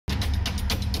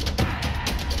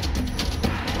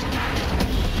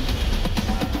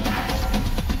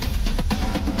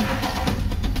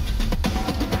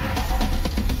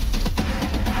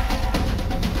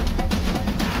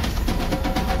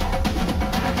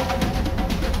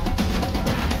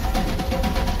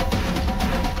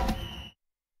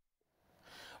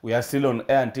We are still on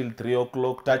air until 3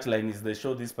 o'clock. Touchline is the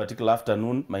show this particular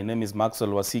afternoon. My name is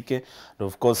Maxwell Wasike. And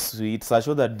of course, it's a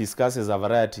show that discusses a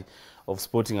variety of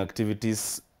sporting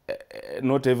activities.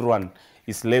 Not everyone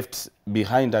is left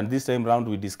behind. And this time round,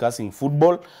 we're discussing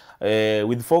football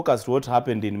with focus to what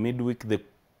happened in midweek, the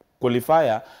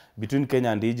qualifier between Kenya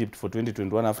and Egypt for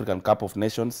 2021 African Cup of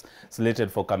Nations,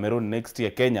 slated for Cameroon next year.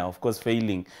 Kenya, of course,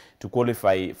 failing to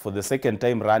qualify for the second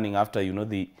time running after,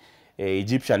 the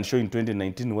Egyptian show in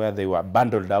 2019 where they were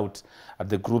bundled out at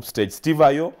the group stage. Steve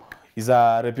Ayoo is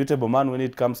a reputable man when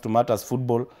it comes to matters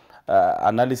football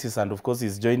analysis, and of course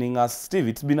he's joining us. Steve,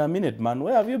 it's been a minute, man.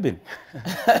 Where have you been?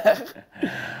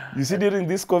 You see, during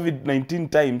this COVID-19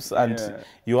 times, and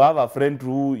you have a friend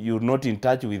who you're not in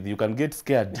touch with, you can get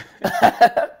scared.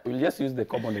 We'll just use the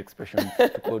common expression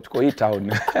to Koi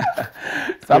town.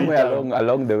 Somewhere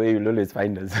along the way, you'll always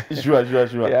find us. Sure.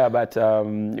 Yeah, but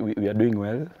we are doing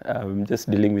well.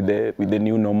 Just dealing with the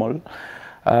new normal.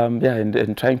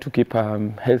 And trying to keep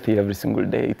healthy every single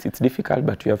day. It's difficult,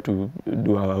 but we have to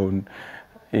do our own.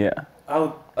 Yeah.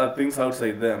 How are things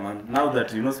outside there, man? Now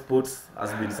that, sports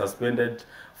has been suspended,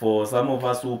 for some of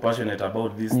us who are passionate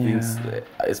about these things,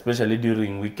 especially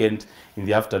during weekend in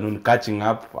the afternoon, catching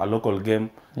up a local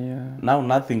game, now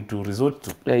nothing to resort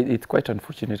to. Yeah, it's quite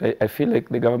unfortunate. I feel like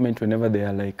the government, whenever there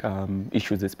are like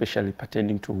issues, especially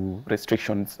pertaining to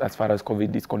restrictions as far as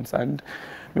COVID is concerned,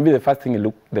 maybe the first thing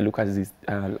they look at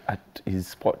is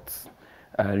sports.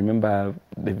 Remember,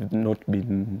 they've not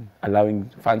been allowing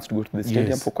fans to go to the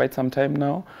stadium for quite some time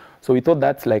now. So we thought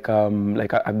that's like a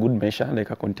good measure, like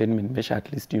a containment measure,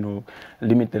 at least,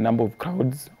 limit the number of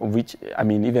crowds, of which, I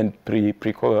mean, even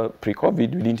pre-COVID, we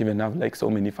didn't even have like so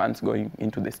many fans going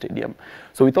into the stadium.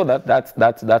 So we thought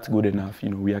that's good enough.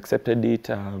 We accepted it.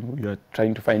 We are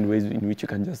trying to find ways in which you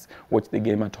can just watch the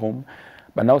game at home.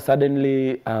 But now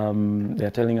suddenly,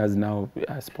 they're telling us now,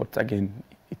 sports again,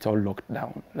 it's all locked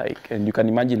down. And you can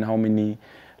imagine how many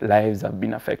lives have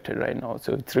been affected right now.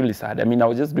 So it's really sad. I mean, I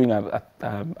was just doing a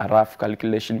rough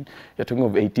calculation. You're talking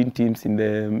of 18 teams in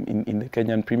the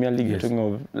Kenyan Premier League. You're talking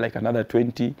of like another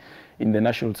 20 in the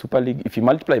National Super League. If you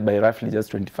multiply by roughly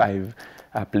just 25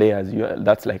 players,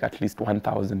 that's like at least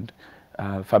 1,000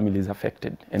 families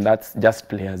affected. And that's just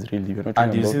players, really. You're not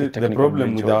talking and you see, the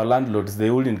problem with our landlords, they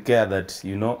wouldn't care that,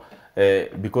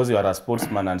 because you are a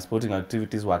sportsman and sporting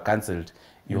activities were cancelled,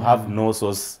 you have no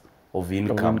source of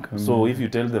income. So if you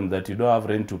tell them that you don't have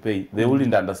rent to pay, they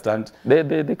wouldn't understand.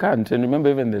 They can't. And remember,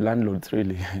 even the landlords,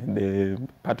 really, they're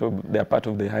part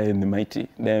of the high and the mighty.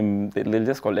 They'll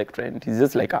just collect rent. It's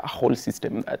just like a whole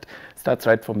system that starts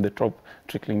right from the top,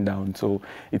 trickling down. So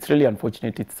it's really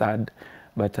unfortunate. It's sad.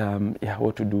 But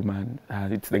what to do, man?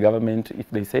 It's the government. If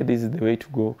they say this is the way to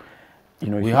go,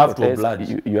 we have to oblige.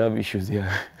 You have issues here.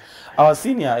 Our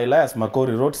senior, Elias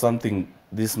Makori, wrote something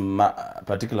this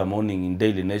particular morning in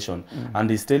Daily Nation, and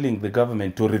he's telling the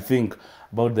government to rethink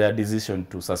about their decision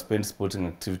to suspend sporting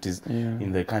activities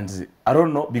in the country. I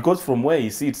don't know, because from where he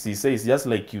sits, he says, just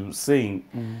like you saying,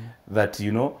 that,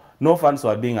 no fans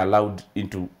were being allowed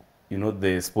into,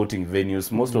 the sporting venues.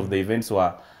 Most of the events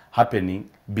were happening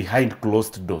behind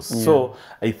closed doors. So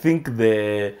I think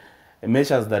the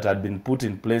measures that had been put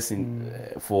in place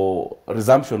for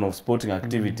resumption of sporting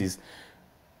activities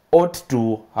ought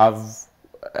to have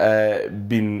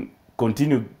been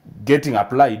continued getting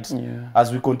applied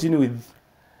as we continue with.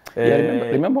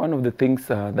 Remember one of the things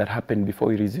that happened before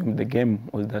we resumed the game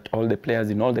was that all the players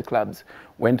in all the clubs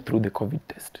went through the COVID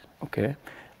test. Okay.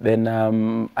 Then,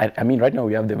 I mean, right now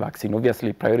we have the vaccine.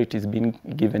 Obviously, priority is being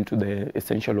given to the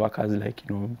essential workers, like,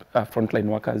 frontline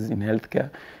workers in healthcare,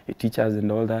 teachers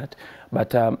and all that.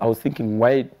 But I was thinking,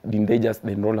 why didn't they just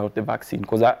then roll out the vaccine?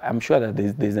 Because I'm sure that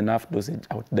there's enough dosage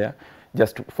out there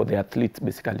just for the athletes,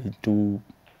 basically, to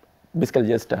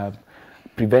just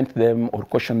prevent them or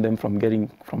caution them from getting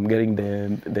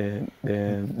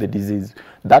the disease.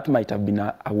 That might have been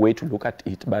a way to look at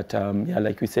it. But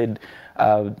like we said,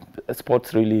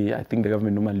 sports really, I think the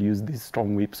government normally use this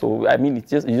strong whip. So I mean, you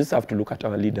just have to look at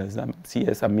our leaders,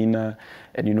 CS, Amina,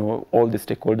 and all the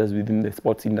stakeholders within the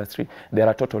sports industry. They are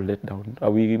a total letdown.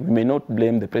 We may not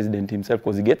blame the president himself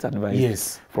because he gets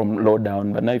advice from low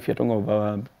down. But now if you're talking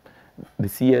about the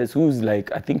CS, who's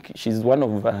like, I think she's one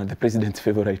of the president's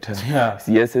favorite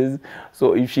CSs.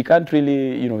 So if she can't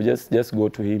really, just go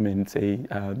to him and say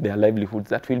their livelihoods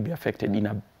that will be affected in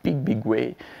a big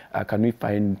way can we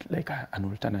find like an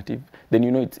alternative? Then,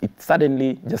 you know, it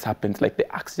suddenly just happens, like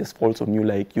the axe just falls on you,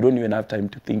 like you don't even have time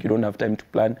to think, you don't have time to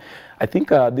plan. I think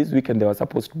this weekend there were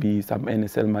supposed to be some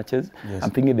NSL matches. Yes.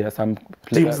 I'm thinking there are some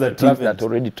teams that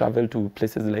already traveled to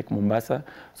places like Mombasa.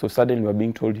 So suddenly we're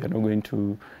being told you're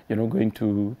not going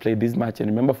to play this match. And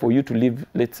remember, for you to leave,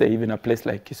 let's say even a place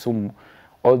like Kisumu,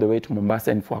 all the way to Mombasa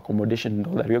and for accommodation and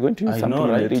all that, we're going to use something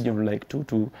in the region of like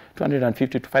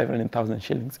 250 to 500,000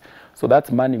 shillings. So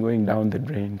that's money going down the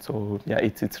drain. So yeah,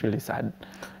 it's really sad.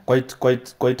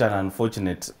 Quite an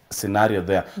unfortunate scenario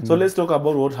there. So let's talk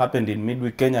about what happened in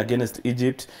midweek, Kenya against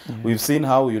Egypt. We've seen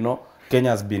how, you know,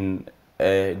 Kenya has been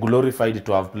glorified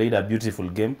to have played a beautiful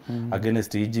game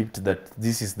against Egypt, that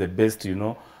this is the best, you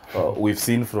know, we've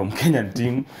seen from Kenyan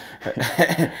team.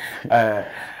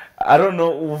 I don't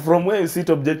know, from where you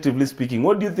sit objectively speaking,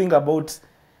 what do you think about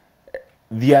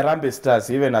the Harambee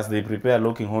Stars, even as they prepare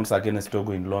locking horns against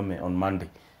Togo in Lome on Monday?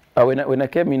 When I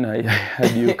came in, I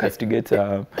heard you castigate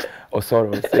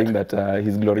Osoro, saying that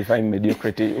he's glorifying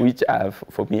mediocrity, which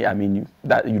for me, I mean,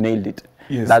 you nailed it.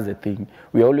 Yes. That's the thing.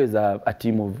 We always are a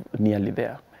team of nearly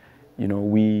there. You know,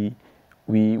 we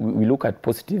look at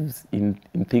positives in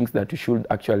things that we should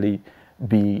actually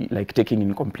be like taking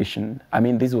in completion. I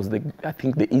mean, this was I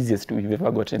think the easiest we've ever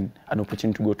gotten an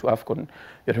opportunity to go to AFCON.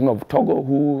 You're talking of Togo,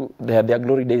 who their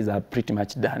glory days are pretty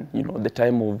much done. You know, the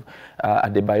time of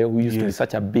Adebayo, who used to be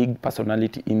such a big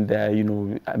personality in there. You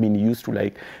know, I mean, he used to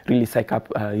like really psych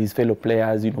up his fellow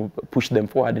players. You know, push them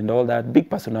forward and all that. Big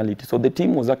personality. So the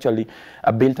team was actually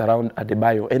built around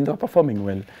Adebayo, and they were performing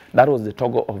well. That was the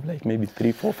Togo of like maybe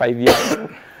 3, 4, 5 years ago.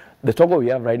 The Togo we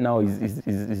have right now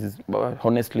is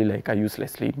honestly like a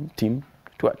useless team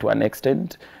to an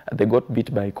extent. They got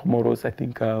beat by Comoros, I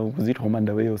think, was it home and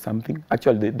away or something?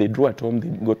 Actually, they drew at home, they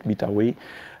got beat away.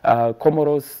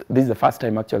 Comoros, this is the first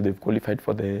time actually they've qualified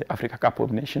for the Africa Cup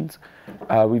of Nations.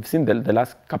 We've seen the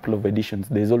last couple of editions,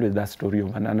 there's always that story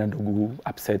of an underdog who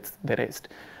upsets the rest.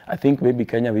 I think maybe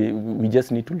Kenya, we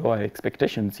just need to lower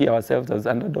expectations, see ourselves as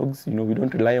underdogs. You know, we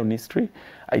don't rely on history.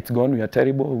 It's gone, we are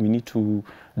terrible. We need to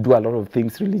do a lot of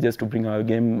things really just to bring our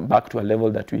game back to a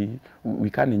level that we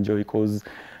can enjoy, because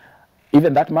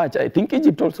even that match, I think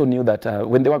Egypt also knew that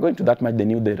when they were going to that match, they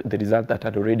knew the result that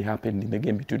had already happened in the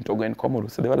game between Togo and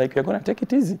Comoros. So they were like, we're going to take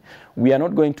it easy. We are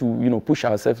not going to, you know, push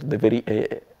ourselves to the very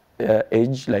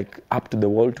edge, like up to the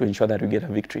wall, to ensure that we get a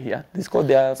victory here. This called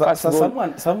their first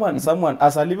goal. Someone,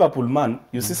 as a Liverpool man,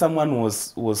 you see someone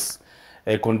was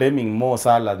condemning Mo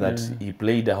Salah that he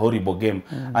played a horrible game.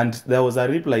 And there was a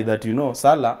reply that, you know,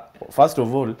 Salah, first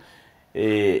of all,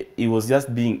 he was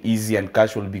just being easy and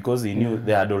casual because he knew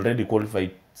they had already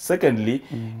qualified. Secondly,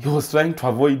 he was trying to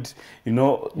avoid, you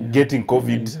know, getting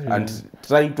COVID and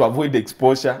trying to avoid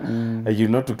exposure, you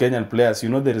know, to Kenyan players. You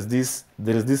know, there is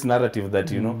this narrative that,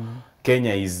 you know,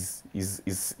 Kenya is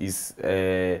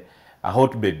a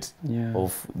hotbed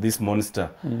of this monster.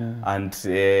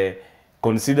 And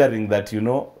considering that, you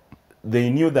know, they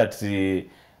knew that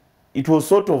it was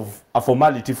sort of a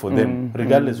formality for them,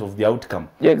 regardless of the outcome.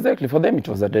 Yeah, exactly. For them, it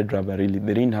was a dead rubber, really.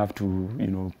 They didn't have to, you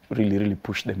know, really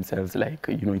push themselves like,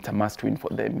 you know, it's a must win for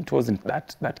them. It wasn't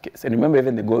that case. And remember,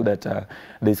 even the goal that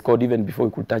they scored even before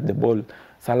he could touch the ball,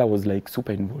 Salah was like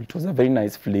super involved. It was a very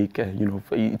nice flick. You know,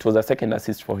 it was a second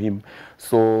assist for him.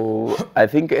 So I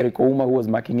think Eric Ouma, who was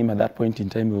marking him at that point in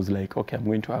time, he was like, okay, I'm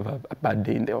going to have a bad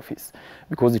day in the office,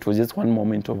 because it was just one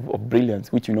moment of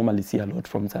brilliance, which you normally see a lot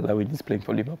from Salah when he's playing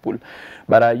for Liverpool.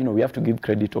 But you know, we have to give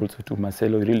credit also to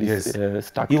Marcelo. He really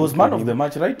stuck. He was man of the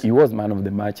match, right? He was man of the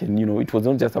match, and you know, it was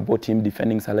not just about him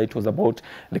defending Salah. It was about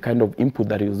the kind of input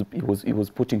that he was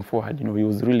putting forward. You know, he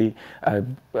was really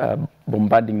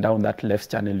bombarding down that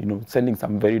left channel, you know, sending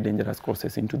some very dangerous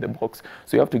crosses into the box.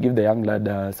 So you have to give the young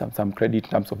lad some credit in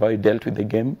terms of how he dealt with the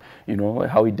game, you know,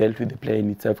 how he dealt with the play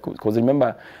in itself. Because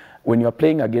remember, when you are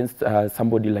playing against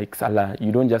somebody like Salah,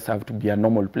 you don't just have to be a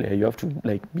normal player. You have to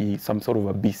like be some sort of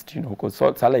a beast, you know, because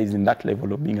Salah is in that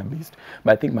level of being a beast.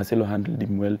 But I think Marcelo handled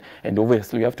him well. And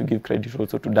obviously, you have to give credit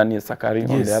also to Daniel Sakari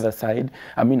on the other side.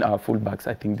 I mean, our fullbacks,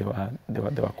 I think they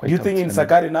were quite. Do you think in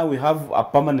Sakari now we have a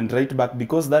permanent right back,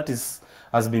 because that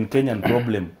has been Kenyan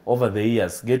problem over the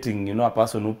years, getting, you know, a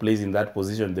person who plays in that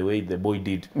position the way the boy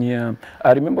did? Yeah,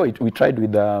 I remember we tried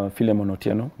with Philemon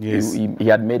Otieno. Yes. He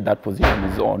had made that position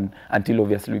his own until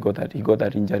obviously he got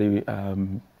that injury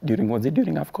was it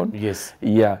during AFCON? Yes.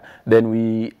 Yeah.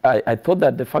 Then I thought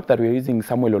that the fact that we were using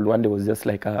Samuel Oluwande was just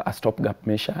like a stopgap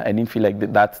measure. I didn't feel like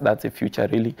that's a future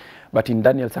really. But in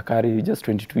Daniel Sakari, just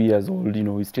 22 years old, you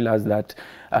know, he still has that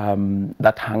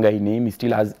that hunger in him. He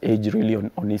still has age really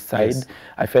on his side. Yes.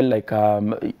 I felt like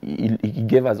he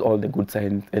gave us all the good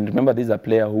signs. And remember, this is a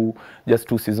player who just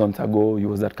 2 seasons ago, he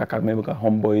was at Kakamega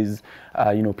Homeboys,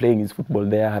 you know, playing his football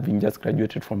there, having just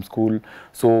graduated from school.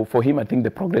 So for him, I think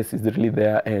the progress is really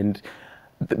there. And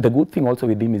the good thing also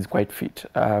with him is quite fit.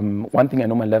 One thing I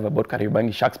normally love about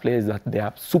Kariobangi Sharks players is that they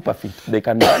are super fit. They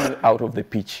can run out of the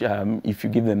pitch if you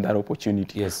give them that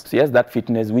opportunity. Yes. So he has that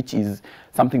fitness, which is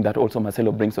something that also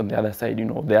Marcelo brings on the other side. You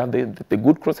know, they have the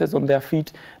good crosses on their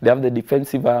feet. They have the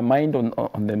defensive mind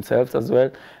on themselves as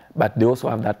well. But they also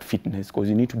have that fitness because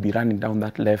you need to be running down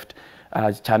that left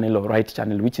channel or right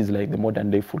channel, which is like the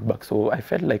modern day fullback. So I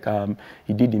felt like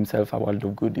he did himself a world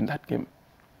of good in that game.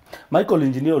 Michael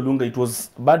Engineer Olunga, it was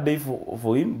a bad day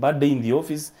for him, bad day in the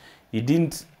office. He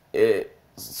didn't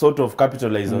sort of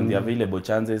capitalize on the available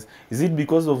chances. Is it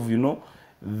because of, you know,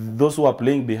 those who are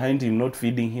playing behind him not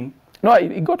feeding him? No,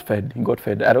 he got fed. He got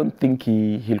fed. I don't think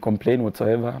he'll complain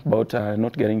whatsoever about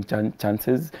not getting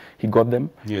chances. He got them.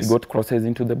 Yes. He got crosses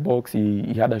into the box.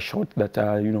 He had a shot that,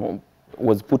 you know,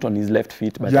 was put on his left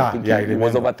feet, but Yeah, I think yeah, he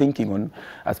was overthinking on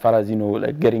as far as, you know,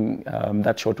 like getting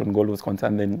that shot on goal was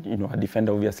concerned. Then, you know, a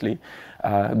defender obviously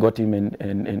got him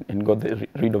and got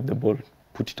rid of the ball,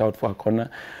 put it out for a corner.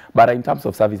 But in terms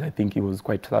of service, I think he was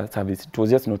quite service. It was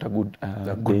just not a good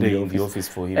day in the office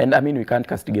for him. And I mean, we can't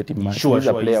castigate him much. Sure, He's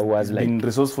a player who has he's like been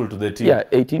resourceful to the team. Yeah,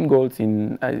 18 goals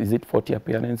in is it 40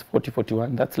 appearances,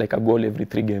 41. That's like a goal every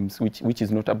 3 games, which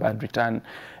is not a bad return.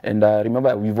 And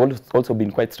remember, we've also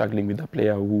been quite struggling with a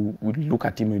player who would look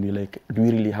at him and you're like, do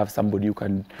we really have somebody who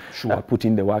can put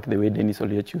in the work the way Dennis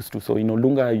Oliech used to? So, you know,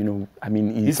 Lunga, you know, I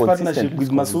mean, his partnership with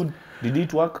Masood, did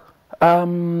it work?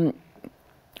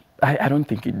 I don't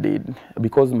think it did,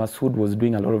 because Masood was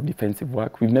doing a lot of defensive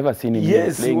work. We've never seen him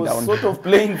playing he was down. sort of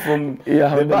playing from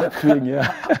the left wing,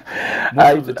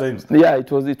 most of the times. Yeah,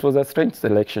 it was a strange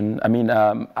selection. I mean,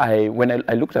 when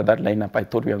I looked at that lineup, I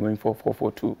thought we were going for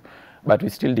 4-4-2. But we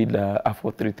still did a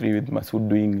 4-3-3 with Masood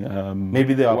doing...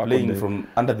 Maybe they were playing from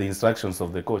under the instructions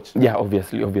of the coach. Yeah,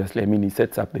 obviously. I mean, he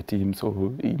sets up the team,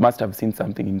 so he must have seen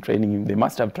something in training. They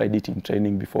must have tried it in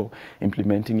training before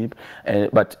implementing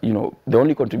it. But, you know, the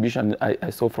only contribution I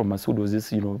saw from Masood was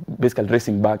this, you know, basically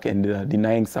racing back and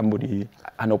denying somebody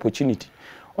an opportunity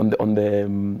on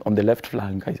the left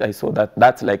flank. I saw that.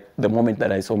 That's like the moment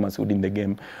that I saw Masood in the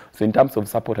game. So in terms of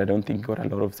support, I don't think he got a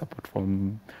lot of support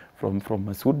from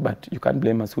Masood, but you can't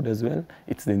blame Masood as well.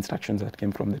 It's the instructions that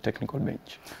came from the technical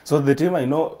bench. So the team, I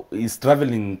know, is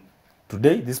traveling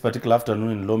today, this particular afternoon,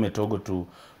 in Lome, Togo, to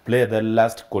play the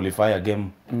last qualifier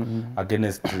game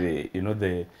against you know,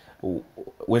 the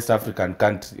West African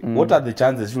country. What are the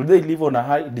chances? Should they leave on a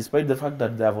high, despite the fact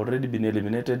that they have already been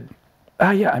eliminated?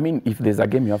 Yeah, I mean, if there's a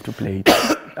game, you have to play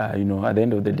it. You know, at the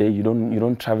end of the day, you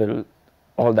don't travel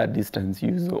all that distance,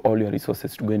 use all your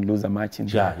resources to go and lose a match in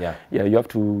Yeah. You have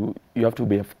to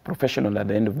be a professional at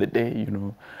the end of the day, you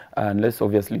know, unless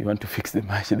obviously you want to fix the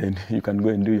match, then you can go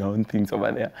and do your own things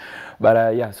over there.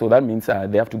 But yeah, so that means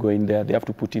they have to go in there, they have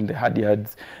to put in the hard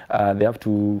yards, they have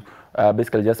to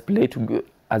basically just play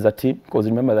as a team, because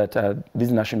remember that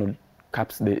these national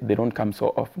cups, they don't come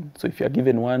so often. So if you're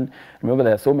given one, remember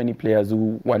there are so many players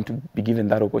who want to be given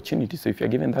that opportunity. So if you're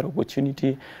given that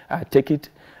opportunity, take it.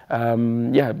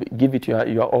 Yeah, give it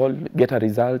your all, get a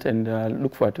result, and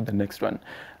look forward to the next one.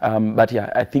 But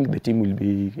yeah, I think the team will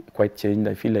be quite changed.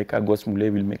 I feel like Ghost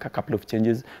Mulee will make a couple of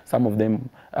changes. Some of them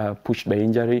pushed by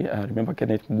injury. Remember,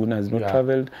 Kenneth Muguna has not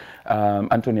traveled.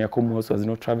 Anthony Akumu also has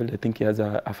not traveled. I think he has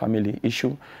a family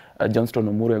issue. Johnston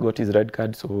Omuru got his red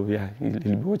card, so yeah, he'll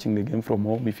be watching the game from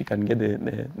home if he can get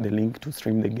the link to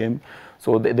stream the game.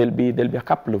 So there'll be a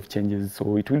couple of changes.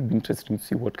 So it will be interesting to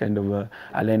see what kind of a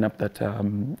lineup that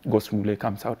Ghost Mulee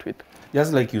comes out with.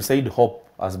 Just like you said, hope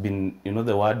has been, you know,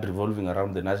 the word revolving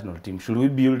around the national team. Should we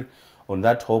build on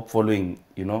that hope following,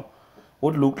 you know,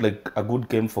 what looked like a good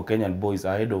game for Kenyan boys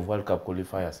ahead of World Cup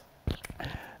qualifiers?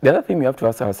 The other thing we have to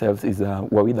ask ourselves is,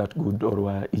 were we that good, or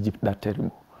were Egypt that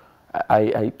terrible?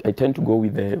 I tend to go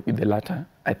with the latter.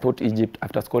 I thought Egypt,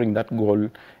 after scoring that goal,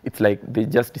 it's like they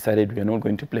just decided we are not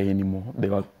going to play anymore. They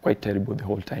were quite terrible the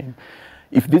whole time.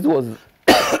 If this was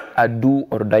a do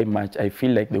or die match, I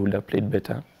feel like they would have played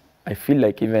better. I feel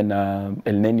like even El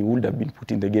Neni would have been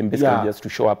put in the game basically just to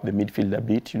show up the midfield a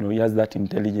bit. You know, he has that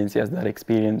intelligence, he has that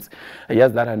experience, he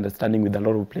has that understanding with a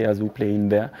lot of players who play in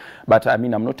there. But I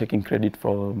mean, I'm not taking credit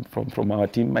from our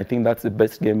team. I think that's the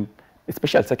best game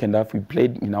especially second half, we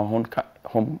played in our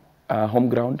home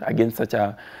ground against such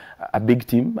a big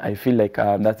team. I feel like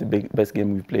that's the best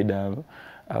game we've played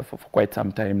for quite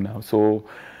some time now. So,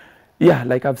 yeah,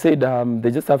 like I've said, they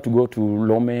just have to go to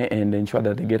Lome and ensure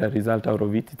that they get a result out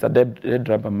of it. It's a dead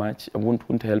rubber match. It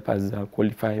won't help us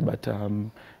qualify, but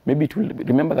maybe it will.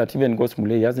 Remember that even Ghost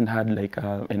Mule, he hasn't had like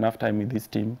enough time with this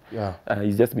team. Yeah.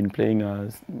 He's just been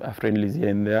playing friendlies here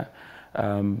and there.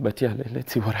 But yeah,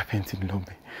 let's see what happens in Lome.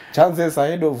 Chances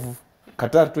ahead of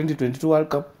Qatar 2022 World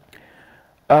Cup?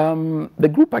 The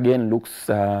group again looks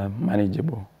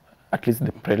manageable, at least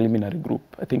the preliminary group.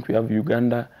 I think we have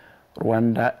Uganda,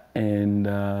 Rwanda, and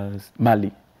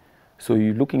Mali. So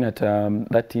you're looking at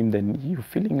that team, then you're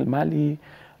feeling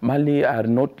Mali are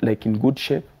not like in good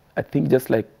shape. I think just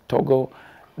like Togo,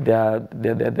 their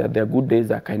good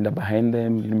days are kind of behind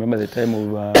them. You remember the time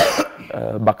of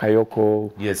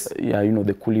Bakayoko, yes, yeah, you know,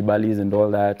 the Koulibalys and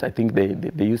all that. I think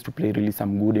they used to play really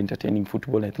some good, entertaining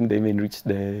football. I think they even reached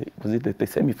the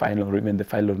semi-final or even the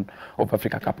final of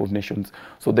Africa Cup of Nations.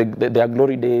 So their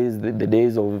glory days, the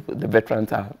days of the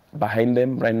veterans are behind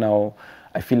them. Right now,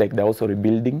 I feel like they're also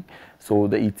rebuilding, so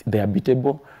they are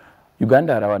beatable.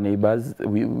 Uganda are our neighbors.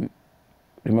 We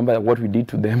remember what we did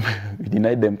to them. We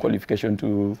denied them qualification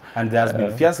to... And there has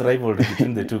been fierce rivalry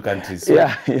between the two countries. So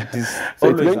yeah. It is so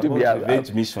always it's going to be a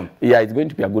revenge mission. Yeah, it's going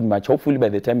to be a good match. Hopefully by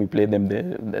the time we play them,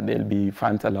 there'll be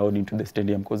fans allowed into the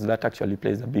stadium, because that actually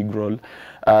plays a big role.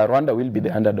 Rwanda will be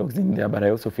the underdogs in there, but I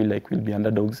also feel like we'll be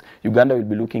underdogs. Uganda will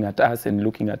be looking at us and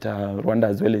looking at Rwanda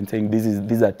as well and saying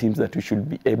these are teams that we should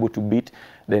be able to beat.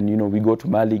 Then, you know, we go to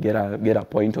Mali, get a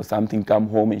point or something, come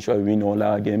home, ensure we win all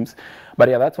our games. But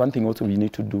yeah, that's one thing also we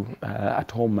need to do at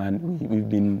home, and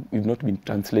we've not been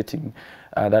translating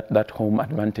that home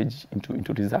advantage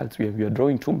into results. We are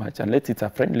drawing too much, unless it's a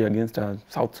friendly against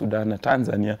South Sudan or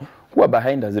Tanzania, who are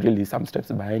behind us, really, some steps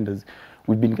behind us.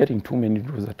 We've been getting too many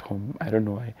draws at home. I don't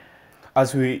know why.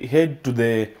 As we head to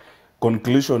the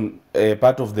conclusion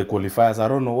part of the qualifiers, I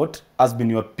don't know, what has been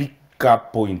your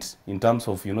pick-up point in terms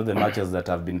of, you know, the matches that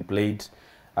have been played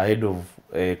ahead of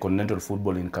continental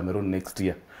football in Cameroon next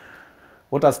year?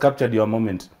 What has captured your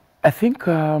moment? I think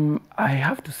I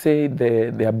have to say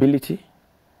the ability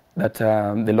that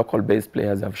the local-based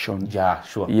players have shown. Yeah,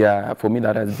 sure. Yeah, for me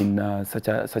that has been such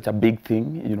a big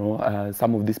thing. You know,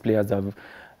 some of these players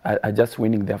are just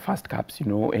winning their first caps. You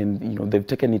know, and you know they've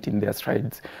taken it in their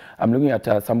strides. I'm looking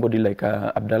at somebody like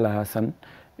Abdallah Hassan.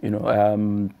 You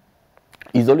know,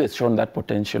 he's always shown that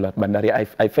potential at Bandari.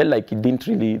 I felt like he didn't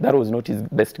really. That was not his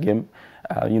best game.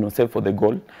 You know, save for the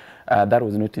goal. That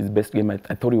was not his best game. I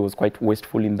thought he was quite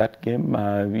wasteful in that game.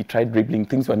 We tried dribbling.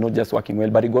 Things were not just working well,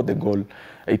 but he got the goal.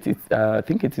 I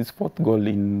think it's his fifth goal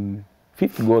in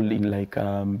like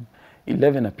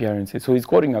 11 appearances. So he's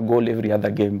scoring a goal every other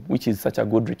game, which is such a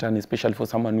good return, especially for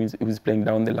someone who's playing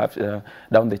down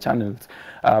the channels.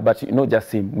 But not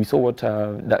just him. We saw what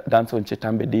Danson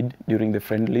Chetambe did during the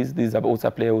friendlies. This is also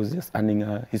a player who's just earning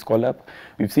his call-up.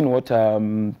 We've seen what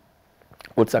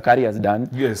Sakari has done.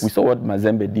 Yes. We saw what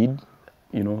Mazembe did,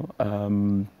 you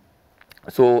know.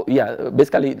 So yeah,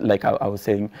 basically, like I was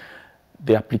saying,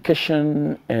 the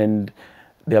application and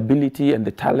the ability and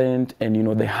the talent and, you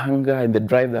know, the hunger and the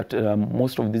drive that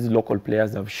most of these local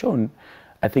players have shown,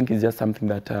 I think is just something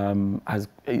that has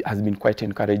been quite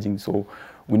encouraging. So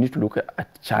we need to look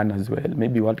at Chan as well.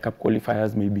 Maybe World Cup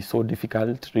qualifiers may be so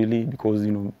difficult, really, because,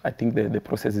 you know, I think the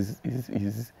process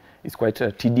is quite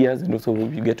tedious, and also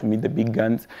you get to meet the big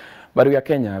guns. But we are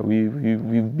Kenya.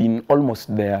 We've been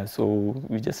almost there, so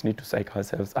we just need to psych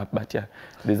ourselves up. But yeah,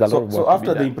 there's a lot of work. So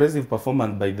after the impressive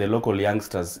performance by the local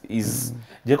youngsters, is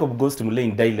Jacob Ghost Mule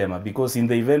in dilemma? Because in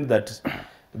the event that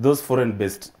those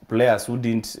foreign-based players who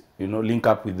didn't, you know, link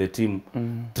up with the team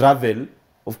travel,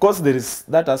 of course there is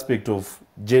that aspect of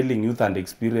gelling youth and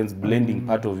experience, blending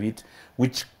part of it,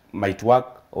 which might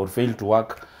work or fail to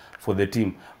work for the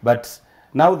team. But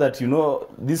now that, you know,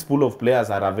 this pool of players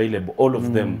are available, all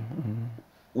of them,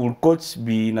 will coach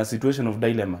be in a situation of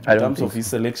dilemma in terms of his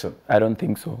selection? I don't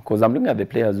think so, because I'm looking at the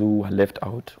players who are left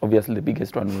out. Obviously, the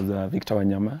biggest one was Victor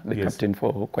Wanyama, the captain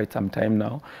for quite some time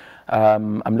now.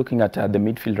 I'm looking at the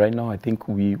midfield right now. I think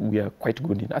we are quite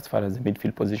good as far as the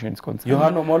midfield position is concerned.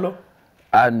 Yohana Molo?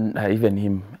 And even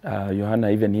him,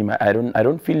 Yohana, even him. I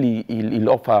don't feel he'll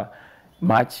offer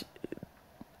much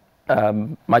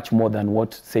more than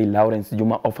what, say, Lawrence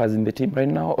Juma offers in the team right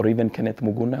now, or even Kenneth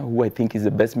Muguna, who I think is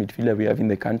the best midfielder we have in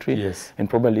the country, and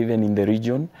probably even in the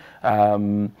region.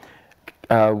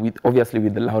 with obviously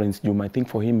with the Lawrence Juma, I think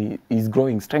for him he's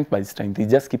growing strength by strength. He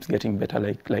just keeps getting better,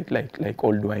 like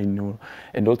old wine, you know.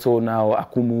 And also now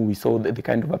Akumu, we saw the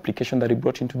kind of application that he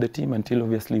brought into the team until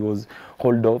obviously was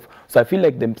hauled off. So I feel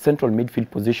like the central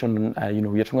midfield position, you know,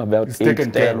 we are talking about it's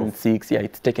 8, 10, 6. Yeah,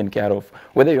 it's taken care of.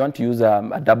 Whether you want to use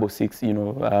a double 6, you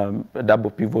know, a double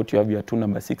pivot, you have your 2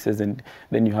 number 6s, and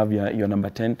then you have your number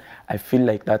 10. I feel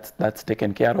like that's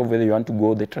taken care of. Whether you want to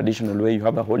go the traditional way, you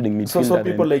have a holding midfielder. So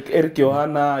people like Eric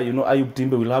Yohana, you know, Ayoo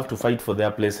Timbe will have to fight for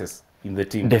their places in the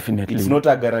team. Definitely. It's not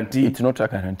a guarantee. It's not a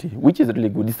guarantee, which is really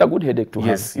good. It's a good headache to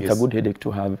have. It's a good headache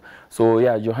to have. So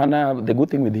yeah, Johanna, the good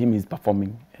thing with him is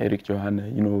performing. Eric Johanna,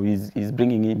 you know, he's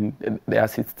bringing in the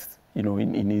assists, you know,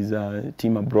 in his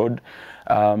team abroad.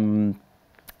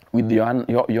 With Johanna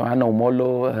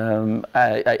Omolo,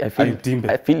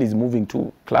 I feel he's moving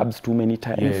to clubs too many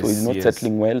times, so he's not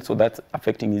settling well. So that's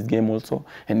affecting his game also,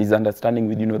 and his understanding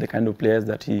with, you know, the kind of players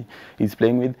that he's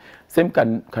playing with. Same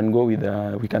can go with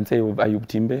we can say of Ayoo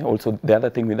Timbe. Also, the other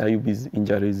thing with Ayoo is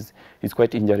injuries. He's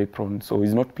quite injury prone, so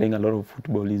he's not playing a lot of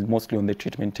football. He's mostly on the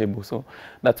treatment table, so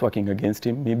that's working against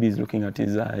him. Maybe he's looking at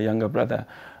his younger brother,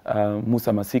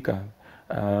 Musa Masika.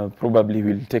 Probably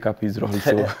will take up his role.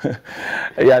 So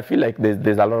yeah, I feel like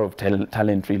there's a lot of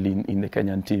talent really in the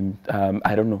Kenyan team.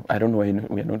 I don't know why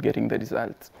we are not getting the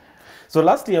results. So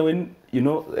last year when, you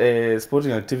know,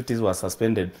 sporting activities were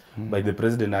suspended by the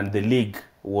president, and the league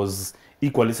was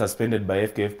equally suspended by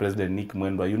FKF president Nick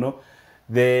Mwendwa, you know,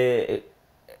 the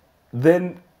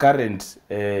then current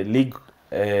league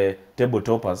table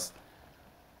toppers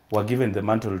were given the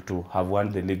mantle to have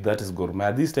won the league, that is Gor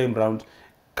Mahia. This time round,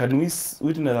 can we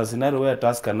witness a scenario where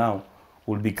Tusker now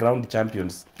will be crowned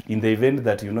champions in the event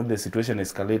that, you know, the situation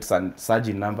escalates and surge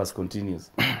in numbers continues?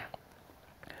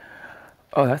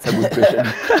 Oh, that's a good question.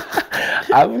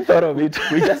 I haven't thought of it.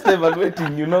 We're just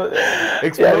evaluating, you know,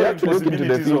 exploring we have to look into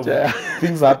the future.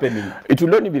 Things happening. It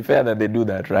will only be fair that they do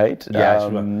that, right? Yeah,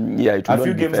 sure. Yeah, it will a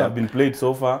few games have been played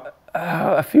so far.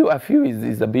 A few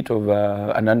is a bit of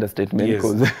an understatement,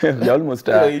 because they're almost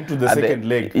into the second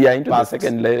leg. Yeah, into the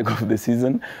second leg of the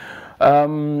season.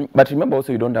 But remember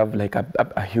also, you don't have like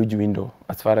a huge window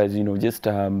as far as, you know, just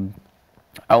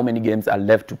how many games are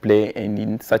left to play, and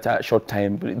in such a short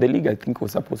time. The league, I think,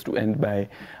 was supposed to end by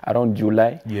around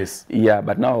July. Yes. Yeah,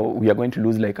 but now we are going to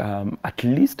lose like at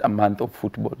least a month of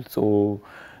football. So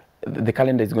the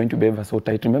calendar is going to be ever so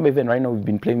tight. Remember, even right now we've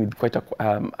been playing with quite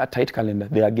a tight calendar.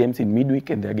 There are games in midweek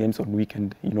and there are games on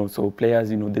weekend. You know, so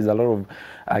players, you know, there's a lot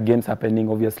of games happening.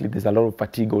 Obviously, there's a lot of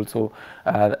fatigue also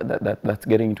that's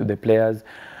getting into the players.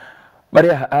 But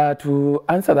yeah, to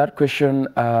answer that question,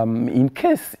 in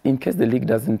case the league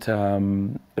doesn't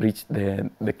reach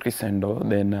the crescendo,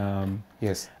 then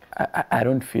yes, I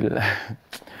don't feel.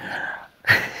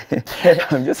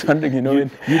 I'm just wondering, you know,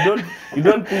 you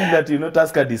don't think that, you know,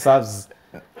 Tusker deserves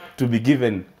to be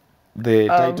given the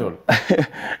title?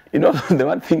 You know, the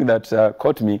one thing that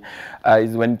caught me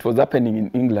is when it was happening in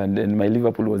England and my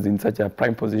Liverpool was in such a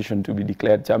prime position to be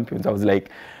declared champions. I was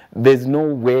like, there's no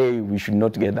way we should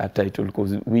not get that title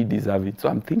because we deserve it. So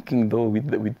I'm thinking though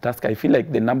with Tusker, I feel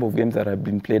like the number of games that have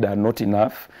been played are not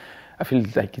enough. I feel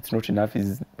like it's not enough.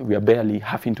 We are barely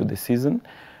half into the season,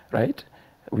 right?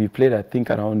 We played, I think,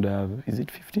 around, is it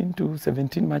 15 to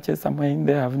 17 matches, somewhere in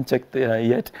there? I haven't checked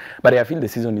yet. But I feel the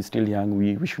season is still young.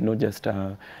 We should not just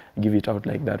give it out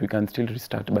like that. We can still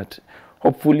restart. But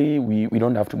hopefully, we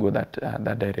don't have to go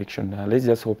that direction. Let's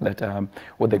just hope that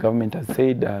what the government has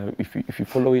said, if you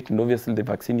follow it, and obviously the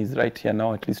vaccine is right here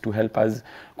now, at least to help us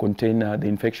contain the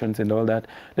infections and all that.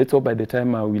 Let's hope by the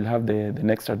time we'll have the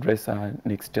next address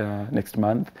next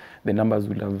month, the numbers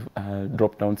will have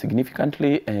dropped down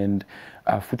significantly, and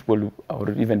football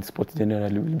or even sports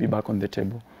generally will be back on the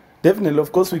table. Definitely.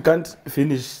 Of course, we can't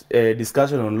finish a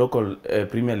discussion on local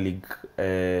Premier League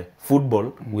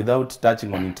football without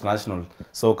touching on international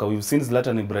soccer. We've seen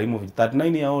Zlatan Ibrahimovic, that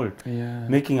 9-year-old,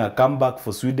 making a comeback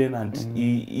for Sweden, and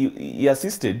he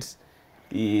assisted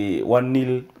a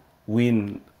 1-0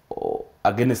 win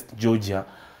against Georgia.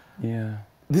 Yeah.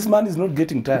 This man is not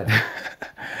getting tired.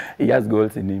 He has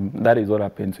goals in him. That is what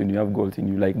happens when you have goals in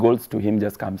you. Like, goals to him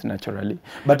just comes naturally.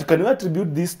 But can you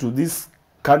attribute this to these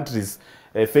countries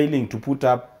failing to put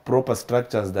up proper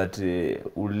structures that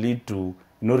will lead to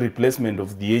replacement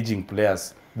of the aging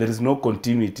players? There is no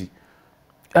continuity.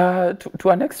 To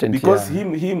an extent, because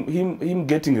him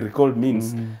getting recalled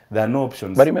means there are no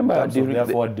options. But remember, during their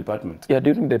forward department. Yeah,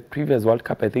 during the previous World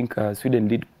Cup, I think Sweden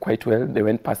did quite well. They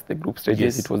went past the group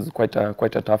stages. Yes. It was quite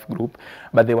a tough group,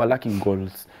 but they were lacking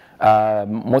goals.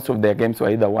 Most of their games were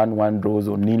either 1-1 draws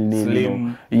or 0-0. You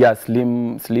know. Yeah,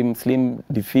 slim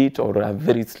defeat or a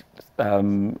very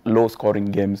low scoring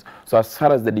games. So as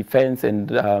far as the defense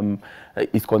and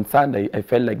is concerned, I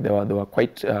felt like they were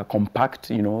quite compact.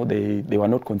 You know, they were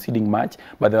not conceding much,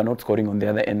 but they were not scoring on the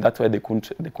other end. That's why they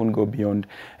couldn't go beyond.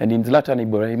 And in Zlatan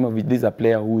Ibrahimovic, this is a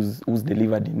player who's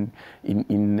delivered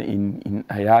in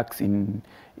Ajax, in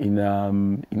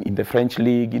the French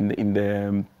league, in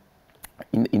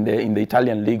the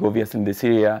Italian league, obviously in the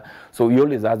Serie A. So he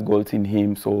always has goals in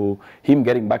him. So him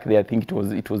getting back there, I think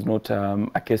it was not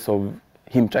a case of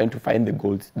him trying to find the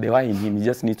goals. They were in him. He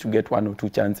just needs to get 1 or 2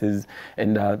 chances.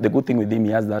 And the good thing with him,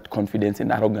 he has that confidence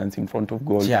and arrogance in front of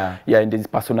goal. Yeah, and his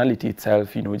personality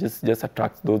itself, you know, just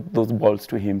attracts those balls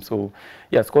to him. So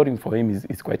yeah, scoring for him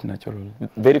is quite natural.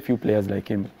 Very few players like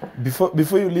him.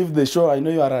 Before you leave the show, I know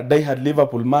you are a die-hard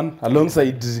Liverpool man,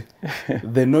 alongside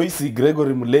the noisy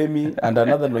Gregory Mulemi and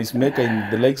another noisemaker in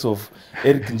the likes of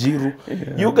Eric Njiru.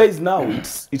 Yeah. You guys now,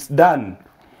 it's done.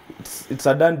 It's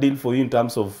a done deal for you in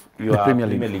terms of your Premier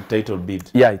League title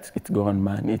bid. Yeah, it's gone,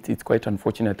 man. It's quite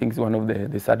unfortunate. I think it's one of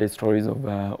the saddest stories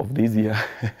of this year.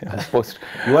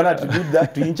 You want to attribute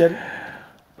that to injury?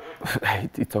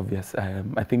 It's obvious.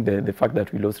 I think the fact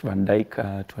that we lost Van Dijk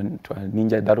to an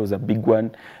injury, that was a big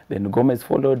one. Then Gomez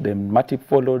followed, then Matip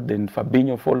followed, then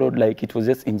Fabinho followed. Like, it was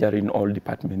just injury in all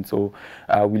departments. So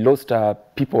we lost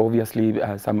people, obviously,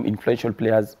 some influential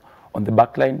players on the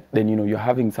back line. Then, you know, you're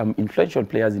having some influential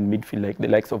players in midfield, like the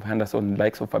likes of Henderson, the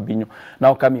likes of Fabinho,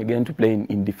 now coming again to play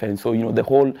in defense. So, you know, the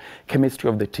whole chemistry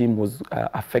of the team was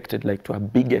affected, like, to a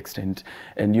big extent.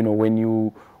 And, you know, when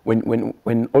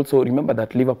also remember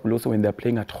that Liverpool also, when they're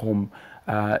playing at home,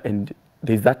 and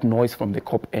there's that noise from the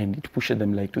Kop end, it pushes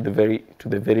them like to the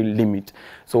very limit.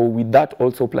 So with that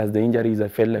also, plus the injuries, I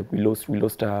felt like we lost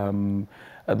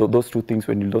those two things.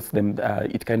 When you lost them,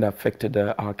 it kind of affected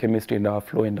our chemistry and our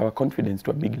flow and our confidence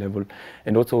to a big level.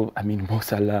 And also, I mean, Mo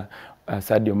Salah,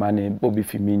 Sadio Mane, Bobby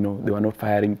Firmino, they were not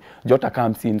firing. Jota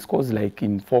comes in, scores like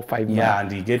in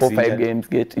 4-5 games,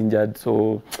 get injured.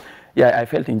 So yeah, I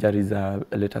felt injuries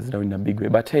let us down in a big way.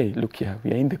 But hey, look here,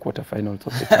 we are in the quarterfinals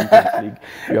of the Champions League.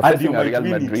 We are facing a Real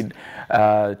Madrid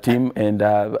team, and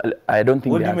I don't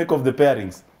think. What do you make of the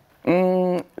pairings?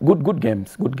 Good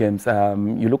games.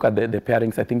 You look at the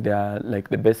pairings, I think they are like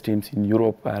the best teams in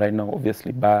Europe right now,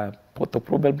 obviously. But Porto,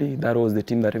 probably, that was the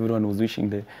team that everyone was wishing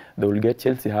they will get.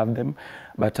 Chelsea have them.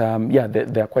 But yeah,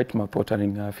 they are quite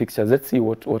mouth-watering fixtures. Let's see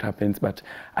what happens. But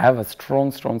I have a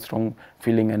strong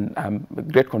feeling and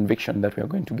great conviction that we are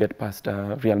going to get past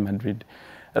Real Madrid.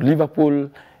 Liverpool,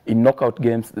 in knockout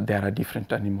games, they are a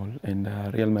different animal. And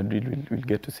Real Madrid will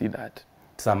get to see that.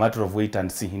 It's a matter of wait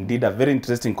and see. Indeed, a very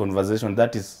interesting conversation.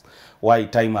 That is why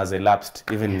time has elapsed,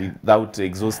 even without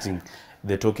exhausting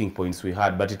the talking points we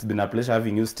had. But it's been a pleasure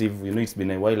having you, Steve. You know, it's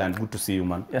been a while, and good to see you,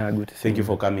 man. Yeah, good to see you. Thank you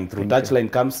for coming through.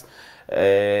 Touchline comes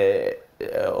to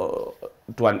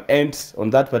an end on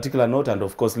that particular note, and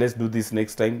of course, let's do this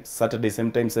next time. Saturday,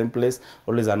 same time, same place.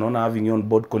 Always an honor having you on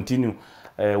board. Continue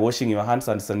washing your hands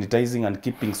and sanitizing and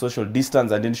keeping social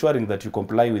distance and ensuring that you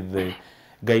comply with the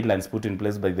guidelines put in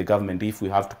place by the government if we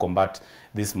have to combat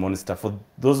this monster. For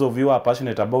those of you who are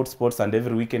passionate about sports, and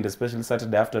every weekend, especially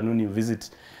Saturday afternoon, you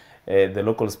visit the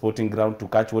local sporting ground to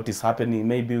catch what is happening.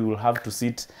 Maybe we will have to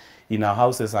sit in our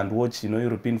houses and watch, you know,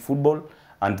 European football,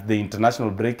 and the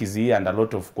international break is here and a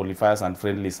lot of qualifiers and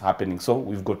friendlies happening. So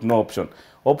we've got no option.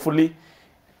 Hopefully,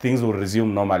 things will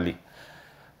resume normally.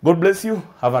 God bless you.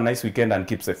 Have a nice weekend and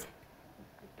keep safe.